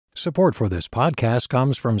Support for this podcast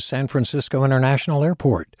comes from San Francisco International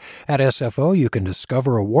Airport. At SFO, you can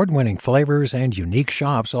discover award-winning flavors and unique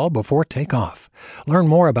shops all before takeoff. Learn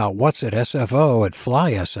more about what's at SFO at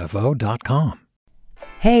flysfo.com.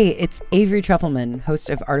 Hey, it's Avery Trufelman,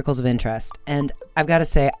 host of Articles of Interest, and I've got to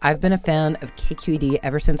say, I've been a fan of KQED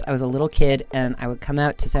ever since I was a little kid, and I would come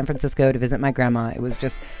out to San Francisco to visit my grandma. It was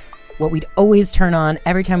just what we'd always turn on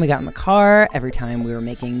every time we got in the car, every time we were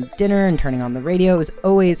making dinner and turning on the radio. It was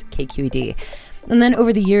always KQED. And then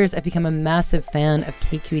over the years, I've become a massive fan of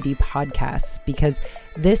KQED podcasts because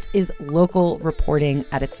this is local reporting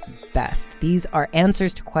at its best. These are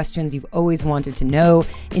answers to questions you've always wanted to know,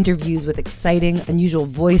 interviews with exciting, unusual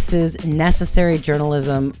voices, necessary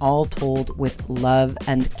journalism, all told with love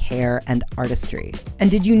and care and artistry. And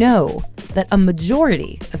did you know that a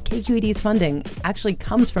majority of KQED's funding actually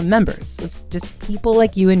comes from members? It's just people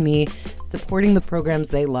like you and me supporting the programs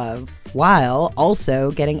they love, while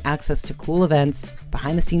also getting access to cool events,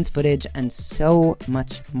 behind-the-scenes footage, and so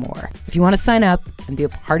much more. If you want to sign up and be a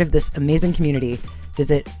part of this amazing community,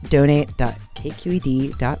 visit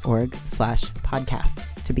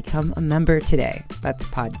donate.kqed.org/podcasts to become a member today. That's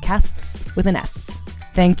podcasts with an S.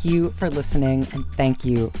 Thank you for listening, and thank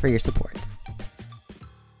you for your support.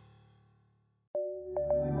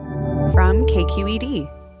 From KQED.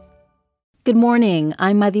 Good morning,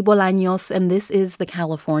 I'm Madi Bolaños, and this is the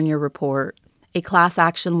California Report. A class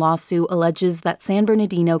action lawsuit alleges that San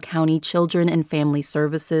Bernardino County Children and Family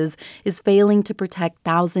Services is failing to protect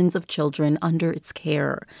thousands of children under its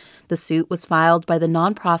care. The suit was filed by the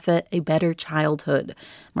nonprofit A Better Childhood.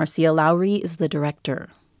 Marcia Lowry is the director.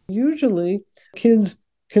 Usually, kids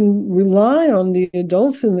can rely on the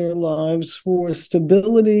adults in their lives for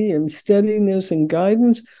stability and steadiness and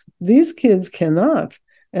guidance. These kids cannot.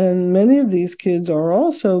 And many of these kids are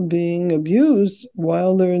also being abused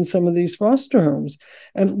while they're in some of these foster homes.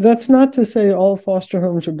 And that's not to say all foster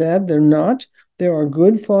homes are bad. They're not. There are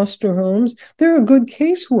good foster homes. There are good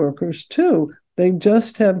caseworkers, too. They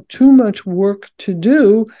just have too much work to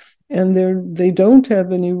do, and they don't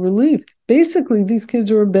have any relief. Basically, these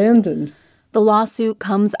kids are abandoned. The lawsuit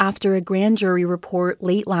comes after a grand jury report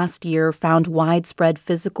late last year found widespread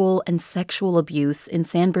physical and sexual abuse in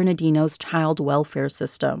San Bernardino's child welfare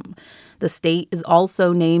system. The state is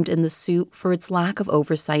also named in the suit for its lack of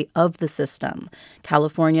oversight of the system.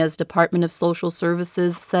 California's Department of Social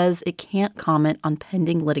Services says it can't comment on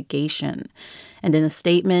pending litigation. And in a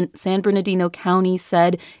statement, San Bernardino County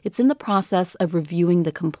said it's in the process of reviewing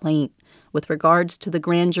the complaint. With regards to the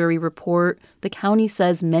grand jury report, the county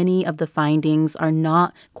says many of the findings are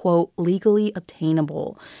not, quote, legally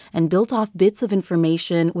obtainable and built off bits of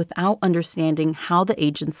information without understanding how the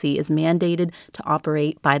agency is mandated to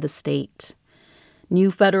operate by the state.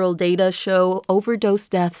 New federal data show overdose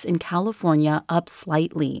deaths in California up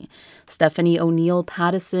slightly. Stephanie O'Neill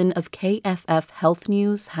Patison of KFF Health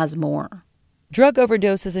News has more. Drug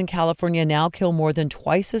overdoses in California now kill more than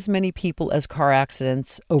twice as many people as car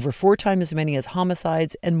accidents, over 4 times as many as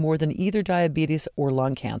homicides, and more than either diabetes or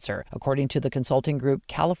lung cancer, according to the consulting group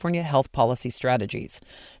California Health Policy Strategies.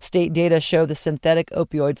 State data show the synthetic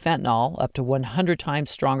opioid fentanyl, up to 100 times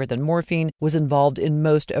stronger than morphine, was involved in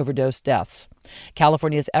most overdose deaths.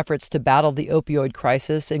 California's efforts to battle the opioid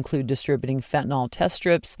crisis include distributing fentanyl test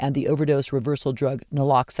strips and the overdose reversal drug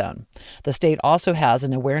naloxone. The state also has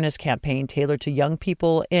an awareness campaign tailored to young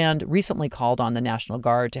people and recently called on the National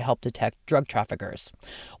Guard to help detect drug traffickers.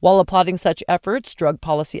 While applauding such efforts, drug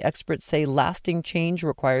policy experts say lasting change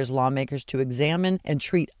requires lawmakers to examine and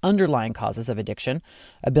treat underlying causes of addiction.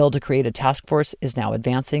 A bill to create a task force is now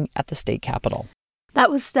advancing at the state capitol. That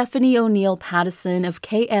was Stephanie O'Neill Patison of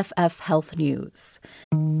KFF Health News.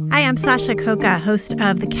 Hi, I'm Sasha Coca, host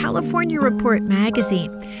of the California Report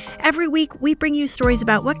magazine. Every week, we bring you stories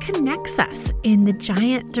about what connects us in the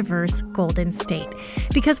giant, diverse Golden State.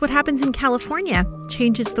 Because what happens in California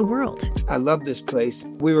changes the world. I love this place.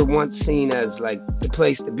 We were once seen as like the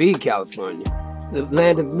place to be, California. The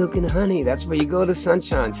land of milk and honey. That's where you go to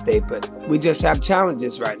Sunshine State, but we just have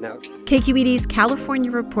challenges right now. KQED's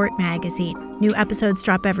California Report magazine. New episodes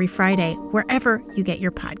drop every Friday, wherever you get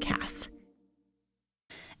your podcasts.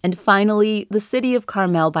 And finally, the city of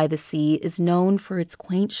Carmel-by-the-Sea is known for its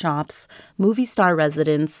quaint shops, movie star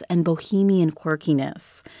residents, and bohemian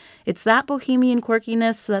quirkiness. It's that bohemian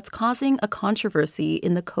quirkiness that's causing a controversy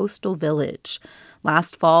in the coastal village.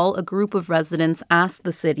 Last fall, a group of residents asked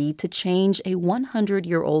the city to change a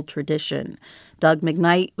 100-year-old tradition. Doug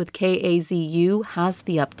McKnight with KAZU has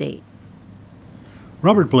the update.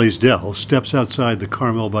 Robert Blaisdell steps outside the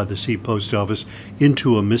Carmel-by-the-Sea post office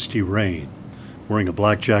into a misty rain. Wearing a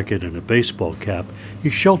black jacket and a baseball cap, he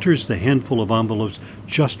shelters the handful of envelopes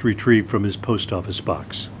just retrieved from his post office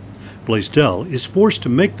box. Blaisdell is forced to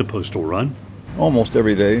make the postal run. Almost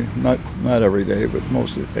every day, not every day, but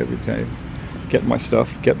most every day. Get my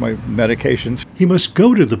stuff, get my medications. He must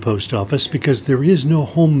go to the post office because there is no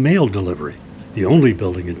home mail delivery. The only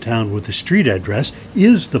building in town with a street address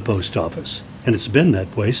is the post office, and it's been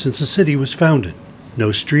that way since the city was founded.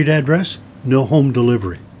 No street address, no home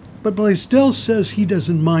delivery. But Blaisdell says he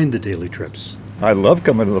doesn't mind the daily trips. I love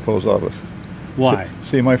coming to the post office. Why?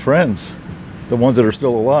 See my friends, the ones that are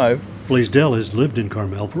still alive. Blaisdell has lived in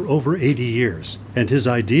Carmel for over 80 years, and his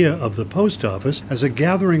idea of the post office as a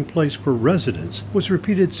gathering place for residents was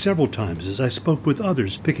repeated several times as I spoke with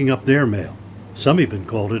others picking up their mail. Some even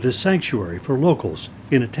called it a sanctuary for locals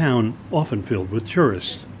in a town often filled with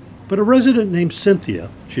tourists. But a resident named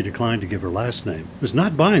Cynthia, she declined to give her last name, was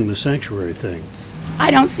not buying the sanctuary thing. I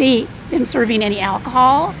don't see them serving any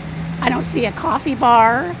alcohol. I don't see a coffee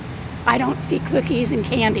bar. I don't see cookies and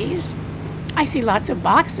candies. I see lots of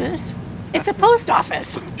boxes. It's a post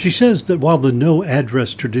office. She says that while the no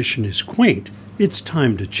address tradition is quaint, it's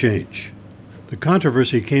time to change. The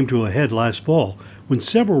controversy came to a head last fall when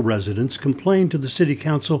several residents complained to the city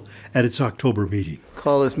council at its October meeting.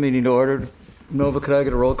 Call this meeting to order. Nova, could I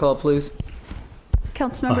get a roll call, please?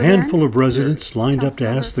 A handful of residents lined up to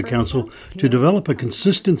ask the council to develop a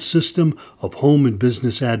consistent system of home and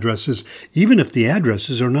business addresses, even if the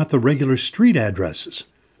addresses are not the regular street addresses.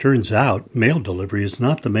 Turns out, mail delivery is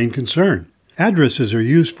not the main concern. Addresses are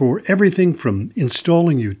used for everything from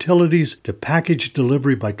installing utilities to package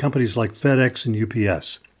delivery by companies like FedEx and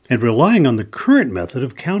UPS. And relying on the current method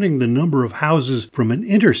of counting the number of houses from an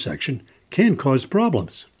intersection can cause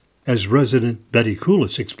problems, as resident Betty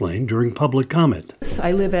Koulis explained during public comment.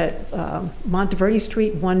 I live at Monteverde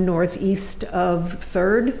Street, 1 northeast of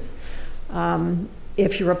 3rd.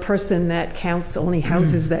 If you're a person that counts only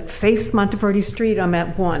houses that face Monteverde Street, I'm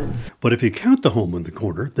at 1. But if you count the home on the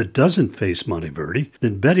corner that doesn't face Monteverde,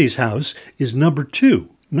 then Betty's house is number 2,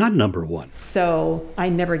 not number 1. So I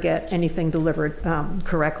never get anything delivered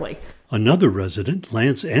correctly. Another resident,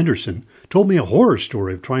 Lance Anderson, told me a horror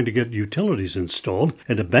story of trying to get utilities installed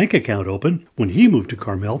and a bank account open when he moved to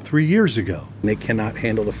Carmel 3 years ago. They cannot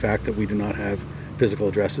handle the fact that we do not have physical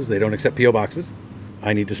addresses. They don't accept P.O. boxes.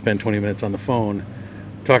 I need to spend 20 minutes on the phone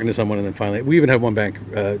talking to someone, and then finally, we even had one bank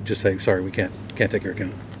just saying, sorry, we can't take your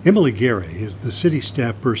account. Emily Gary is the city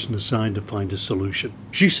staff person assigned to find a solution.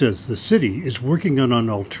 She says the city is working on an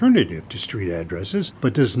alternative to street addresses,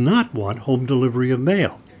 but does not want home delivery of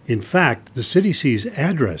mail. In fact, the city sees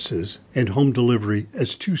addresses and home delivery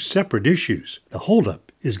as two separate issues. The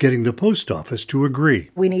holdup is getting the post office to agree.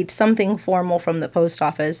 We need something formal from the post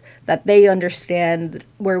office that they understand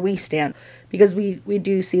where we stand, because we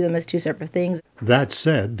do see them as two separate things. That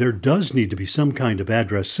said, there does need to be some kind of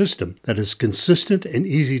address system that is consistent and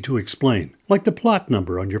easy to explain, like the plot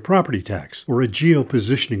number on your property tax or a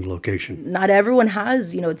geopositioning location. Not everyone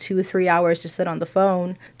has, 2 or 3 hours to sit on the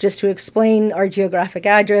phone just to explain our geographic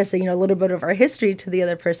address and, a little bit of our history to the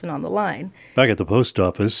other person on the line. Back at the post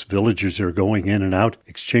office, villagers are going in and out,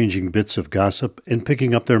 exchanging bits of gossip and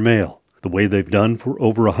picking up their mail, the way they've done for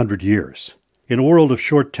over 100 years. In a world of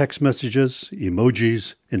short text messages,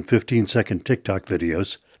 emojis, and 15-second TikTok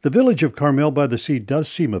videos, the village of Carmel-by-the-Sea does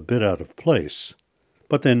seem a bit out of place.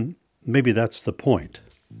 But then, maybe that's the point.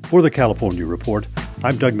 For the California Report,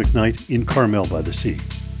 I'm Doug McKnight in Carmel-by-the-Sea.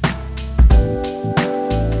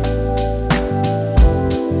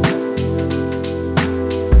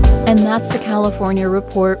 And that's the California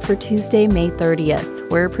Report for Tuesday, May 30th.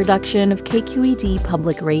 We're a production of KQED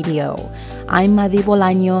Public Radio. I'm Madi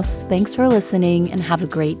Bolaños. Thanks for listening and have a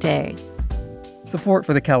great day. Support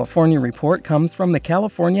for the California Report comes from the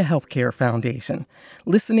California Healthcare Foundation.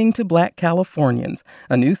 Listening to Black Californians,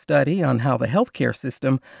 a new study on how the healthcare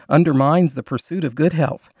system undermines the pursuit of good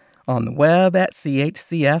health. On the web at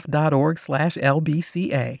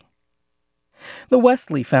chcf.org/LBCA. The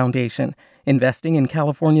Wesley Foundation, investing in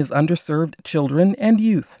California's underserved children and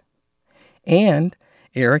youth. And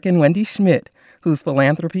Eric and Wendy Schmidt, whose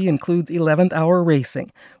philanthropy includes 11th Hour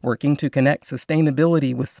Racing, working to connect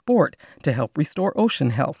sustainability with sport to help restore ocean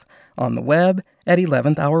health. On the web at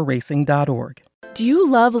 11thhourracing.org. Do you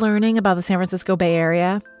love learning about the San Francisco Bay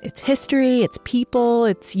Area? Its history, its people,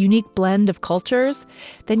 its unique blend of cultures?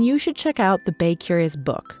 Then you should check out the Bay Curious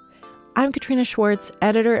book. I'm Katrina Schwartz,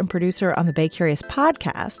 editor and producer on the Bay Curious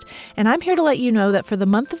podcast, and I'm here to let you know that for the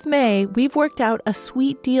month of May, we've worked out a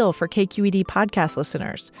sweet deal for KQED podcast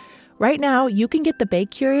listeners. Right now, you can get the Bay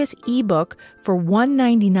Curious ebook for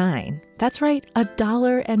 $1.99. That's right,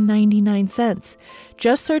 $1.99.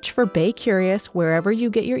 Just search for Bay Curious wherever you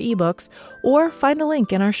get your ebooks or find a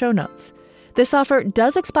link in our show notes. This offer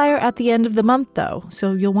does expire at the end of the month, though,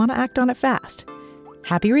 so you'll want to act on it fast.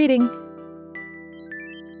 Happy reading!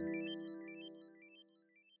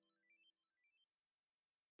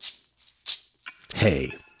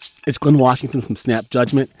 Hey, it's Glenn Washington from Snap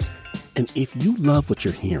Judgment, and if you love what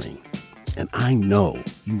you're hearing, and I know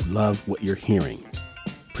you love what you're hearing,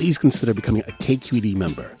 please consider becoming a KQED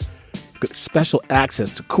member. Get special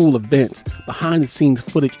access to cool events, behind-the-scenes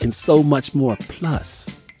footage, and so much more. Plus,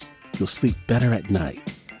 you'll sleep better at night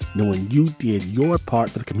knowing you did your part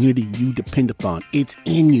for the community you depend upon. It's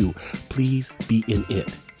in you. Please be in it.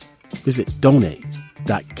 Visit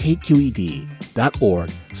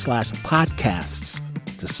donate.kqed.org/podcasts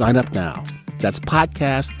to sign up now. That's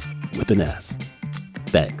podcast with an S.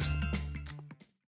 Thanks.